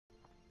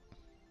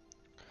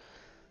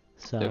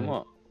Doing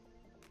So,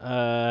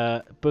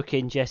 what?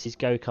 Booking Jess's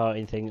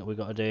go-karting thing that we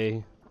got to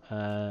do.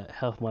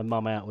 Help my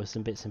mum out with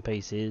some bits and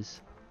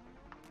pieces.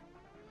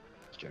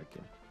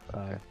 Joking. So,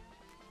 Okay.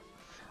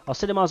 our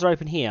cinemas are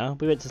open here.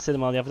 We went to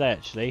cinema the other day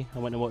actually. I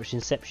went and watched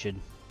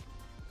Inception.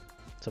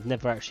 So I've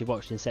never actually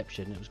watched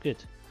Inception. It was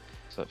good.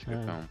 Such a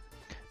good film.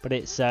 But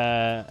it's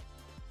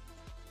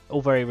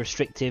all very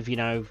restrictive. You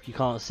know, you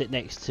can't sit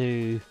next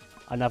to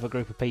another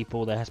group of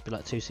people. There has to be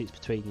like 2 seats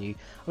between you.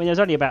 I mean, there's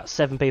only about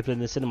 7 people in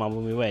the cinema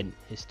when we went.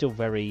 It's still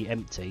very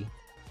empty.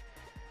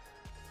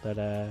 But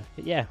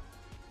yeah.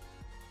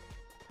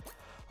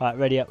 Alright,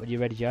 ready up when you're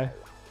ready, Joe.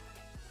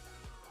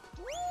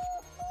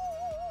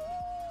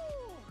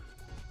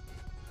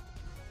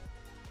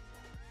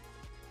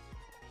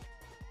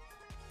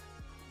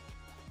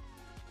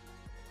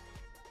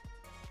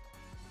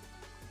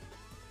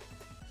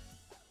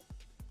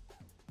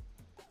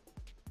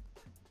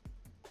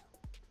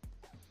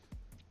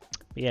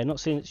 But yeah, not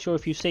sure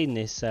if you've seen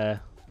this.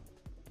 Have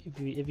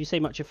you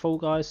seen much of Fall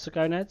Guys,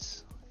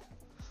 Gonads?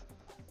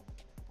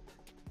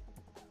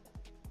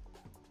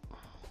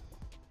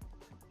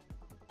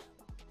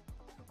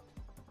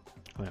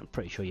 I mean, I'm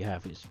pretty sure you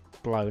have. It's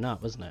blown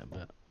up, isn't it?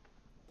 But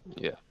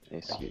Yeah,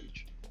 it's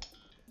huge.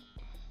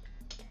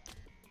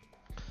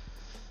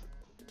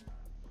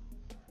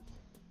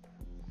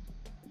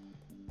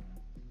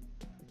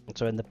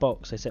 so in the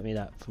box they sent me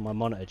that for my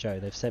monitor, Joe.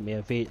 They've sent me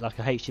like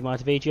a HDMI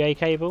to VGA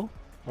cable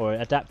or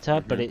an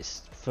adapter, but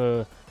it's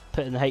for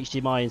putting the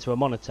HDMI into a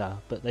monitor.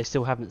 But they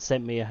still haven't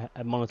sent me a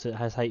monitor that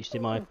has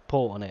HDMI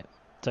port on it,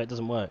 so it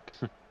doesn't work.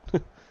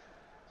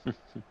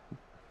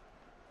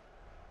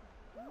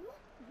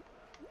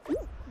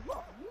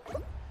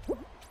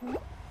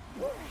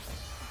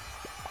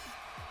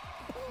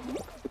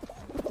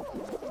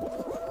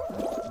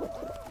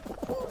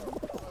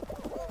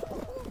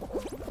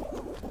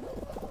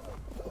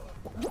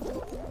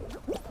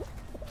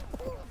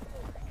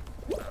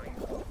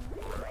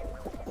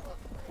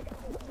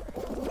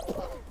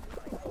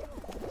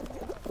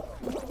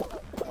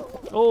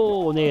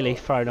 Oh, nearly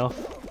thrown off.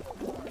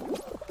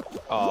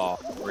 Oh,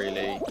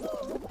 really?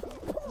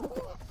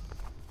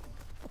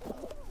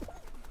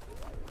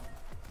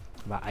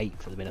 About 8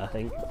 for the minute, I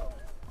think.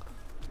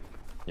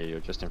 Yeah,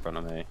 you're just in front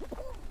of me.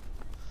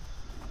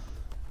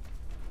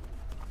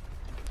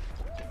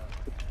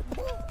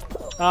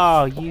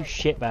 Oh, you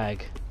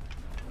shitbag.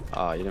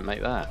 Oh, you didn't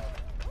make that?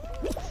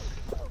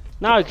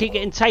 No, I keep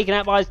getting taken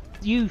out by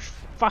you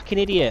fucking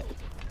idiot.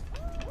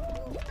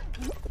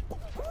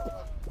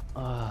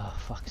 Oh,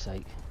 fuck's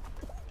sake.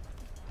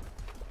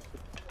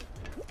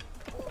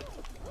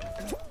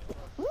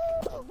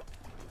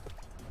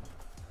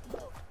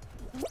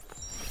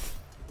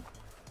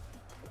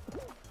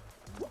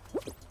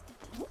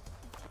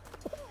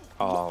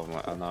 Oh,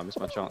 no, I missed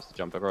my chance to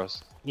jump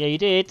across. Yeah, you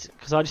did,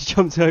 because I just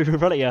jumped over in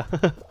front of you.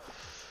 There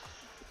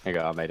you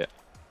go, I made it.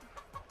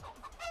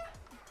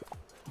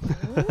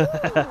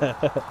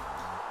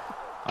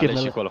 I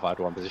literally qualified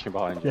one position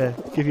behind you. Yeah,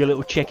 give you a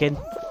little chicken.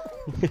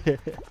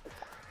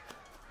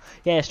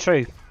 Yeah, it's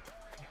true.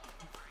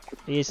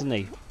 He is, isn't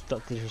he?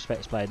 Dr.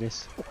 Disrespect's playing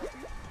this.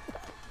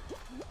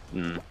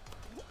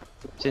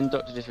 Sin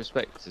Dr.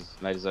 Disrespect has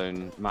made his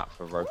own map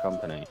for Rogue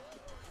Company.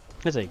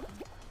 Is he?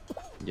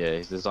 Yeah,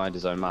 he's designed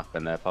his own map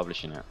and they're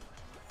publishing it.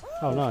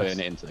 Oh, nice. Putting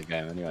it into the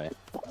game anyway.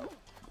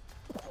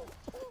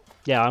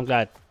 Yeah, I'm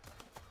glad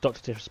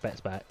Dr.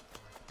 Disrespect's back.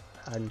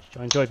 And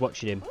I enjoyed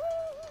watching him.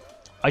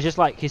 I just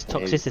like his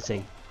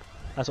toxicity.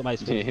 That's what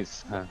makes me.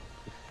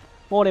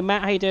 Morning,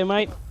 Matt. How you doing,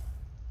 mate?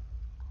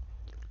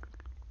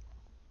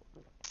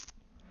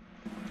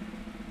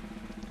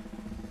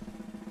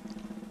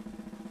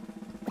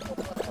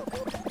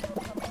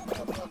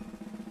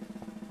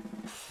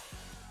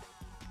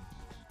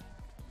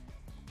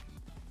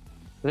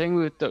 The thing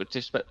with Dr.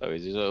 Disrespect though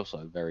is he's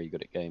also very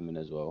good at gaming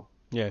as well.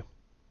 Yeah.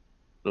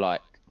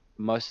 Like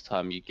most of the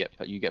time, you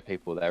get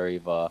people that are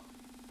either a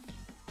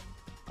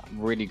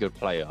really good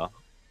player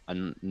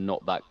and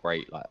not that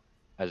great, like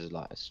as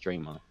like a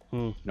streamer.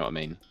 You know what I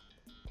mean?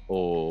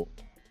 Or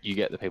you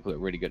get the people that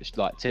are really good,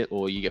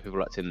 or you get people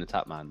like Tim the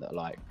Tapman that are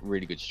like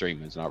really good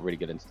streamers and like really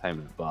good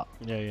entertainment, but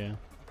Yeah.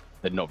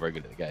 they're not very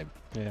good at the game.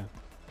 Yeah.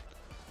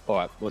 All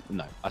right, well,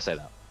 no, I say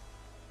that.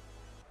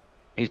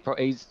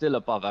 He's still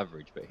above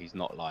average, but he's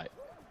not like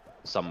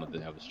some of the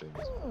other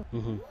streamers.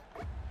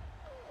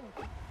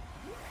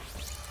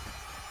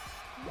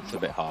 It's a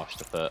bit harsh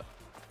to put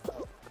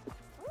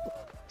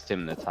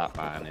Tim the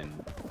Tapman in.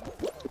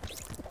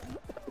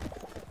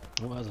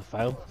 Oh, that was a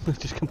fail.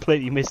 Just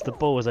completely missed the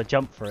ball as I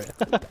jumped for it.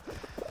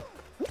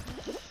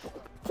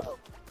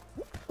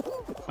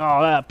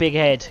 Oh, that big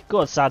head. Go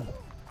on, son.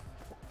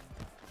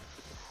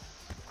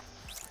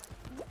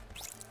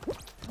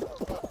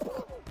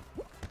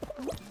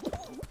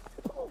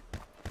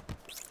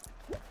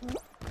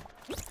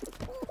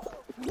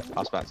 I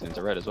was bouncing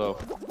into red as well.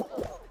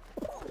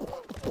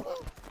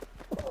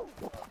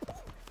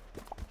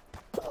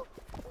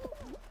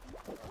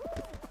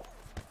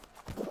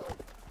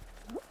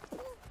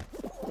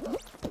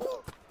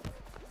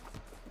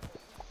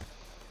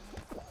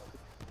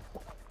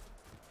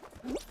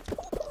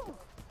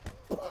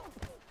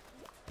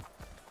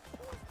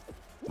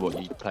 What,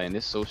 you playing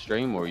this all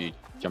stream, or are you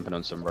jumping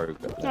on some rogue?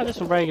 No, just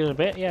some regular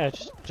bit. Yeah,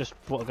 just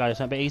thought I'd go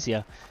something a bit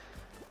easier.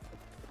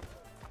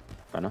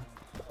 Fair enough.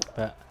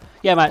 But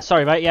yeah, mate.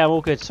 Sorry, mate. Yeah, I'm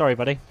all good. Sorry,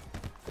 buddy.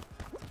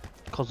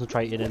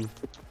 Concentrating and.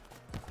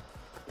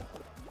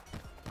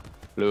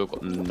 Blue have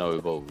got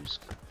no balls.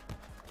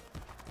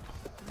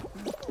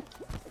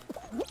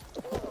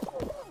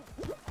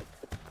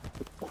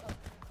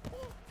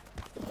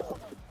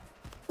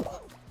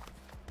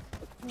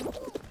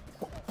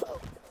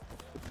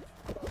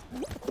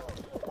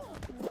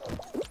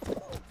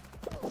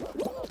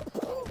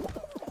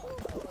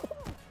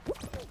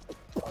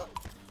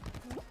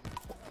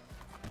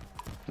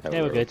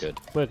 Yeah, we're good.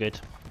 We're good.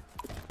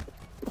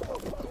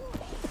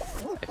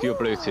 If you're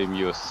blue team,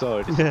 you are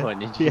so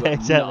disappointed. You Yeah, got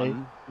exactly.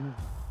 none.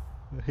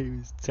 He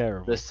was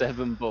terrible. There's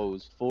 7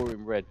 balls, 4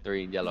 in red,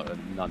 3 in yellow,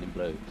 and none in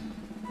blue.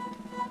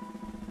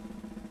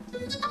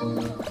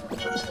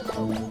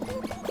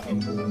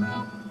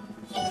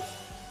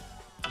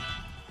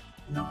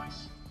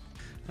 Nice.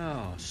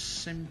 Oh,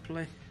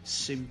 simply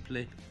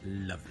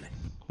lovely.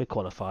 We're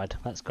qualified.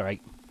 That's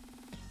great.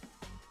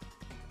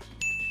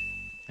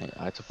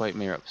 I had to wake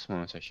Mia up this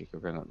morning so she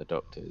could ring up the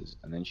doctors,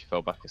 and then she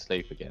fell back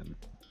asleep again.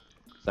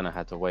 Then I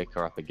had to wake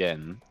her up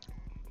again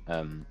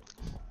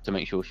to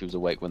make sure she was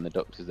awake when the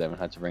doctor's there, and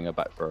had to ring her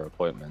back for her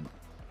appointment.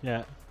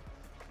 Yeah.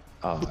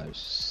 Oh, it was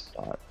just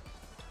like...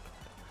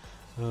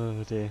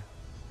 Oh dear.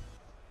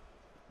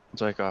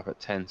 I wake her up at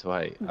 10 to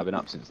 8. I've been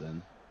up since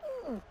then.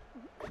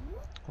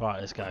 Right,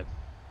 let's go.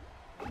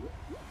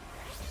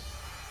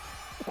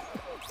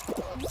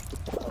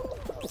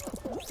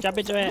 Jump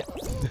into it.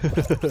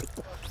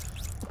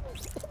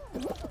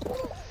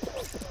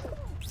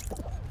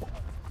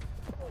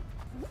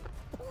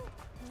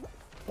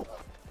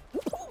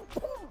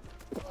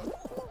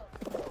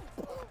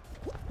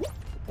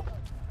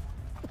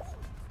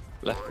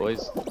 Left,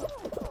 boys.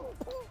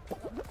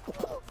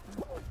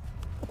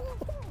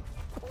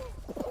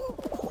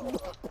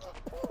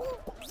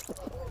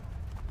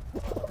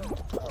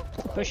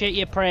 Push it,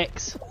 you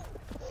pricks.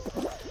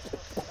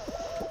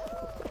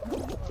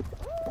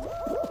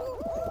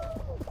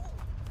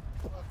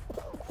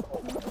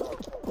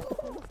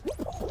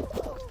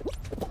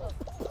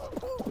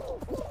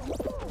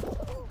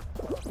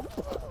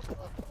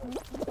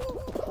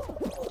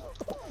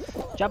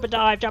 Jump and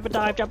dive, jump and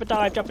dive, jump and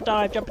dive, jump and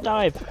dive, jump and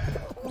dive.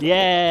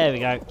 Yeah, there we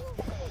go.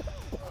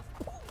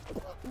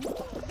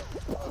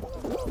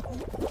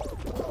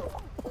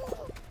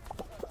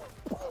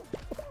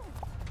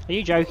 Are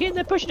you joking?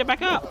 They're pushing it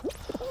back up.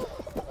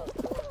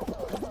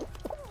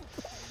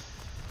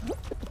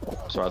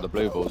 Sorry, the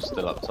blue ball's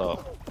still up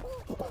top.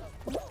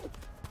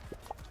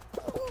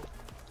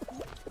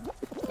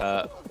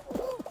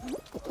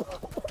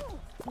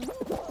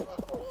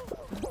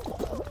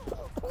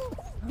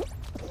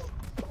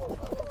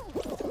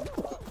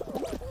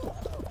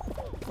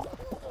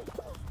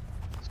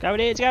 It's going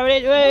in, it's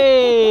going in.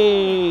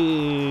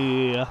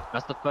 Whee!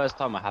 That's the first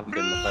time I haven't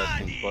been the first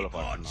team to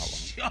qualify from that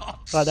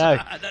Shots, I know.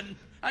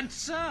 And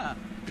sir,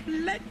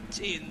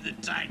 plenty in the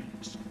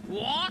tanks.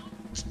 What?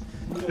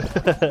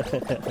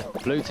 one.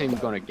 Blue team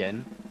gone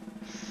again.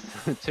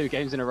 2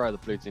 games in a row the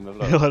blue team have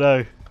lost. I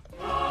know.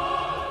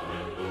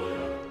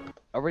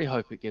 I really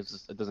hope it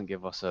doesn't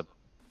give us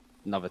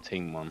another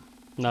team one.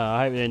 No,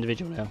 I hope it's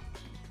individual now.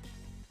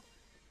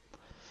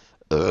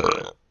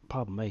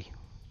 Pardon me.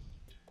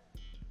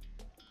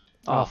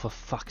 Oh, for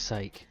fuck's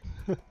sake.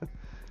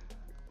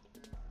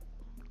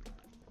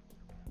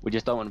 We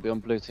just don't want to be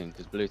on blue team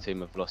because blue team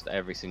have lost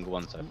every single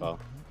one so far.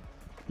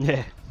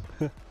 Yeah.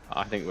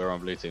 I think we're on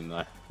blue team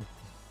though.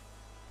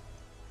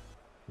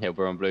 Yeah,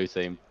 we're on blue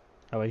team.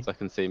 Are we? So I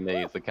can see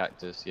me as the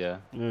cactus, yeah.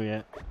 Oh,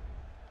 yeah.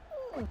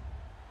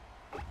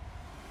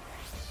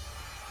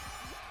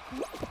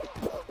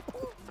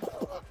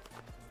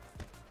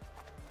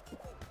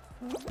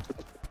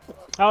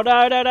 Oh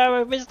no, no,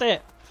 no, I missed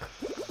it!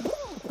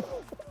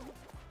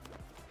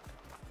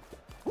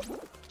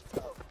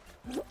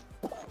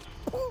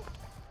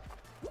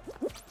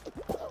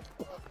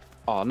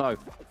 Oh no!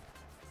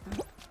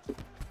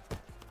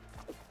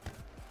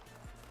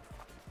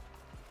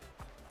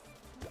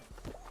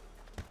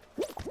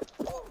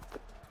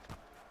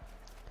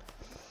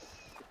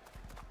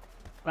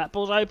 That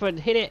ball's open,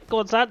 hit it, go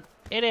on son,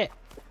 hit it!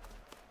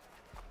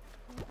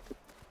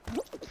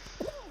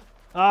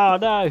 Oh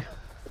no!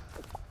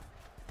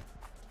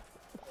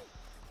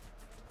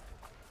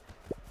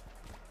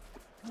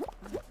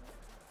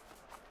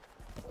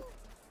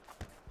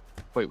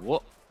 Wait,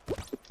 what?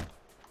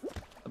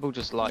 The ball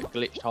just like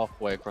glitched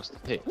halfway across the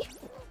pitch.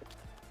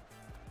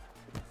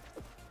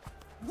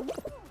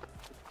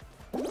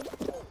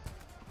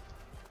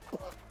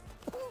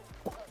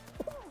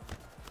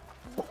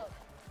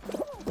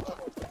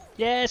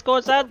 Yes, go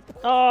on son!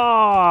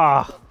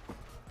 Oh!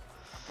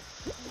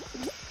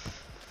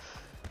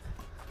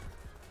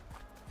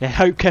 Yeah,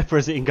 hope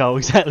Kepper's it in goal,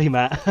 exactly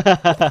Matt.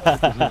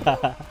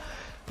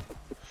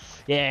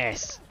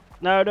 Yes!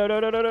 No, no,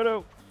 no, no, no, no,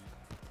 no!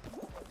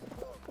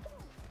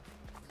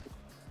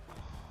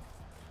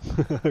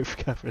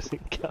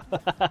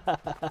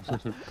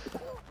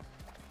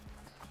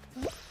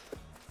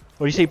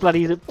 Or you see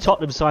bloody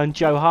Tottenham sign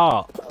Joe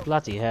Hart.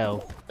 Bloody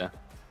hell. Yeah.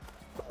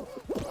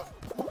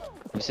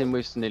 You seen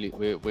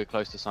we're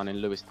close to signing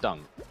Lewis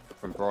Dunk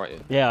from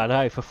Brighton. Yeah, I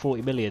know, for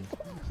 40 million.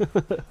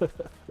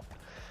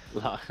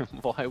 Like,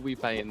 why are we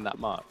paying that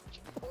much?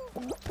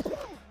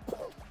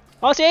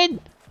 Oh, it's in!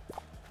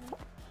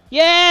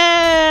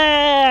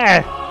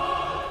 Yeah!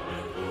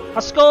 I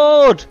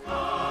scored!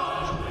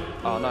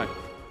 Oh no.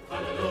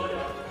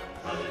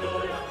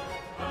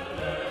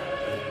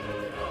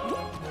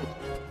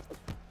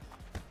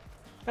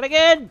 And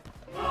again!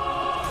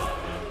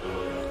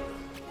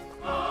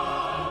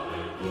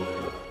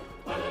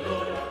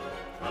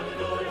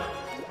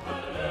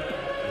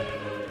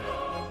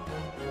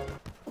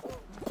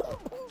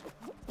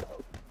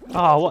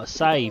 Oh, what a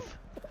save.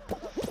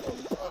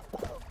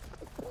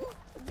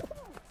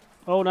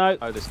 Oh no.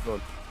 Oh, they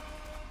scored.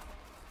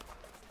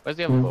 Where's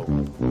the other ball?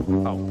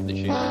 Oh, they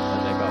shoot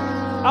and they go.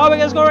 Oh, we're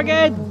going to score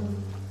again!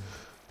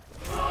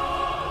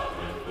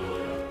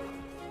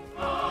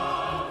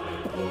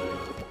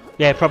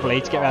 Yeah, probably,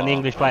 to get around the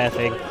English player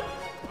thing.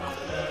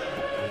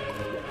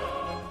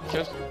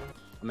 Just,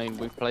 I mean,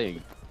 we're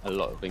playing a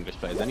lot of English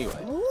players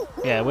anyway.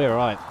 Yeah, we're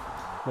alright.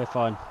 We're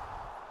fine.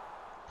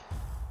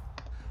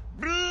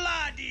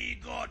 Bloody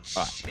good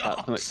Right,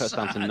 that cuts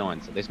down to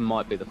 9, so this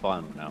might be the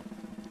final now.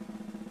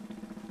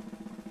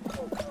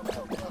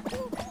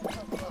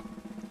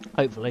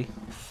 Hopefully.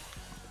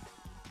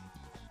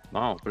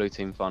 Oh, blue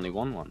team finally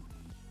won one.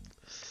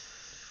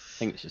 I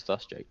think it's just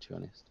us, Jake, to be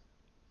honest.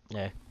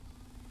 Yeah.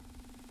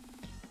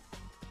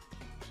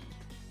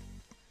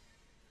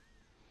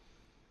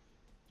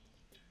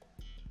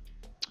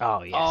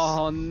 Oh, yes.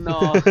 Oh,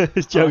 no.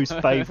 It's Joe's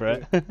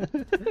favourite.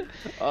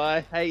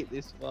 I hate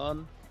this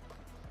one.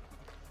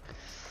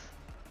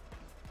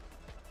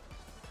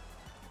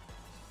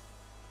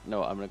 You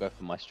know what, I'm going to go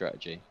for my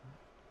strategy.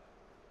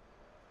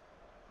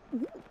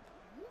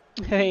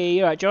 Hey,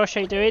 you alright, Josh?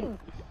 How you doing?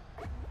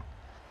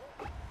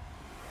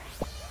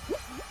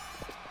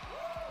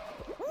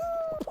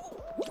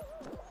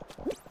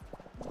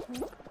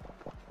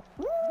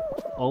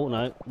 Oh,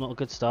 no. Not a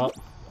good start.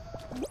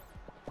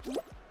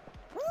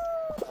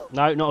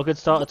 No, not a good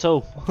start at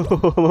all.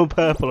 I'm on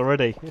purple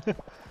already.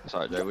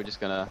 Sorry, Joe, we're just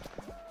gonna...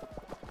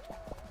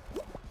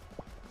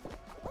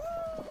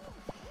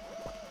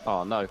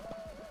 Oh, no.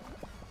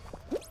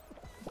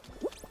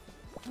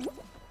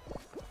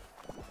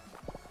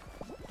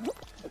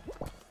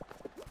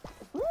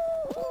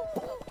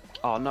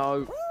 Oh,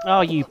 no.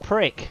 Oh, you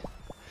prick.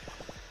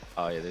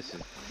 Oh, yeah, this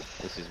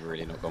is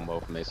really not gone well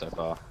for me so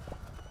far.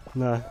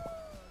 No.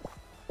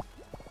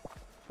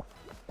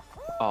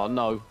 Oh,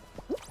 no.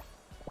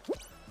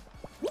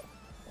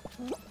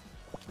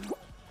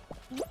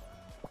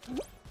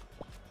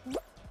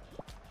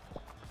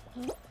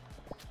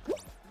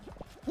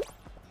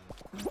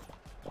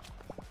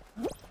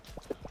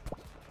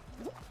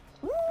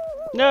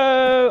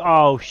 No!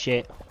 Oh,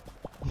 shit.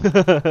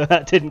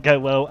 That didn't go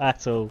well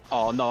at all.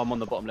 Oh, no, I'm on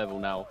the bottom level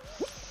now.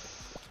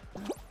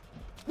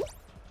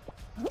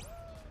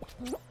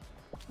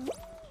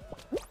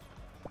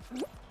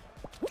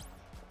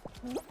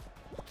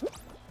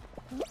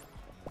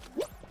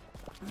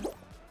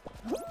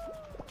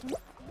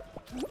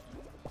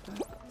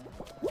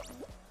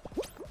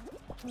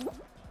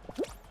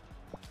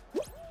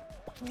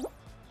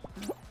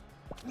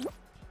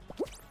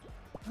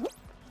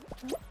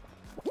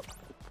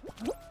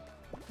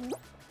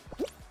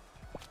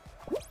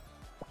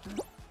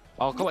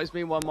 Oh, come on, it's me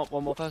and one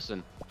more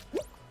person.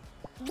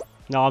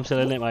 No, I'm still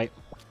in it, mate.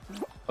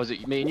 Oh, is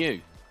it me and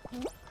you?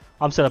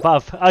 I'm still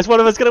above. As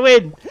one of us gonna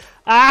win.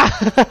 Ah!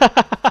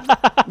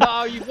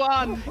 No, you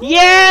won!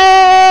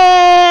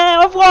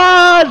 Yeah! I've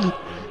won!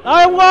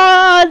 I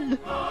won!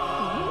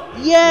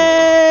 Yeah!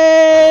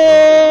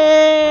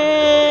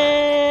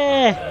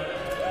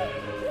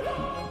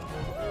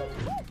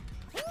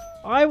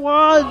 I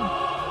won!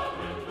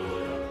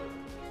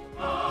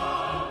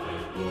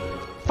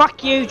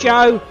 Fuck you,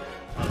 Joe!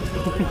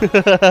 Wow.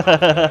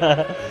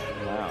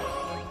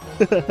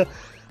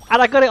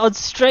 And I got it on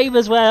stream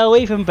as well,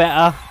 even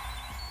better.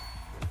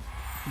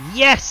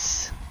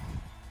 Yes!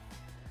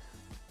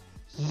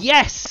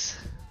 Yes!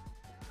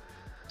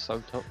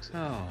 So toxic.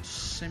 Oh,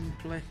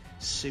 simply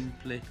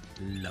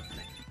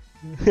lovely.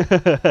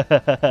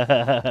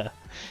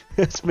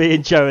 It's me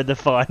and Joe in the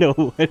final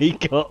when he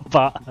got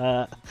butt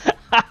hurt.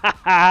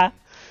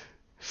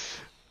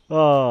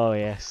 Oh,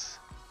 yes.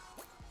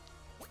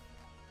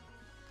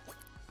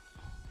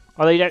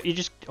 Oh, you don't. You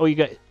just. Oh, you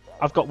get.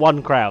 I've got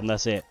one crown.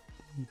 That's it.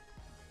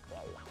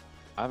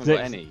 I haven't got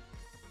any.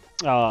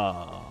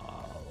 Oh.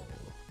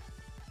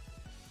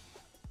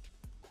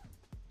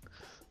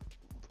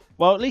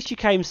 Well, at least you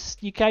came.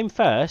 You came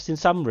first in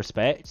some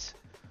respects.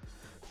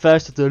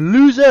 First of the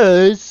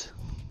losers.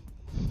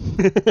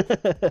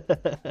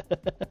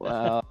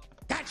 Wow.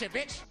 Gotcha,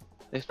 bitch!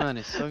 This man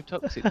is so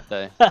toxic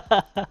today.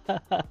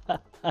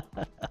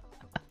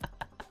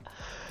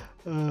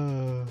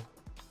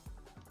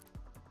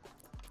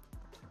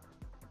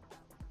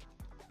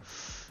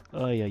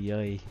 Oi, oi,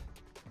 oi.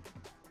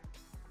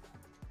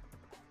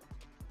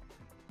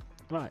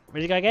 Right,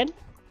 ready to go again?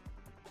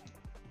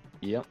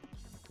 Yep.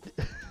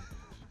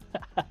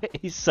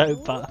 He's so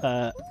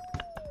butthurt.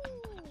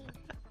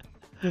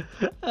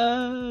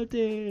 Oh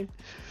dear.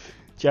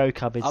 Joe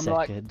come in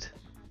second.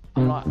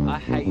 I'm like, I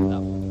hate that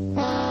one.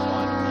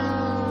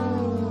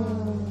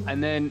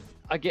 And then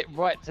I get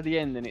right to the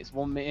end and it's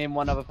me and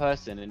one other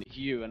person and it's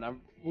you and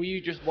were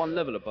you just one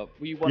level above?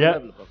 Were you one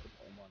level above the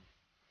bottom one?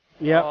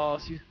 Yeah. Oh,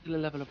 so you're still a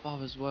level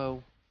above as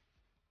well.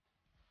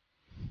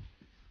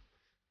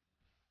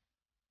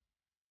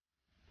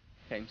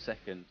 Came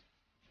second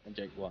and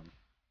Jake won.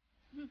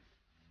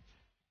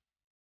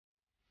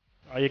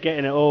 Oh, you're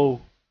getting it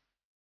all.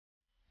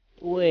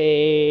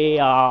 We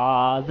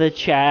are the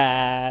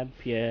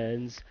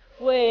champions.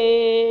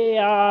 We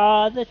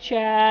are the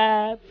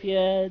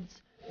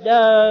champions.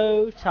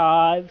 No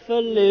time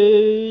for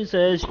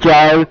losers,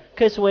 Joe,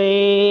 'cause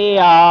we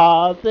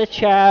are the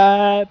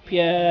champions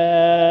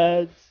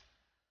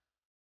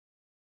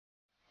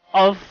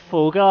of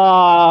Fall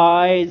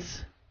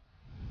Guys.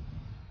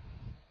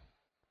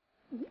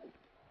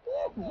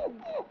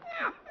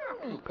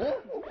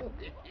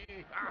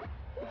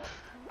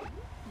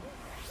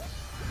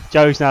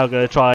 Joe's now going to try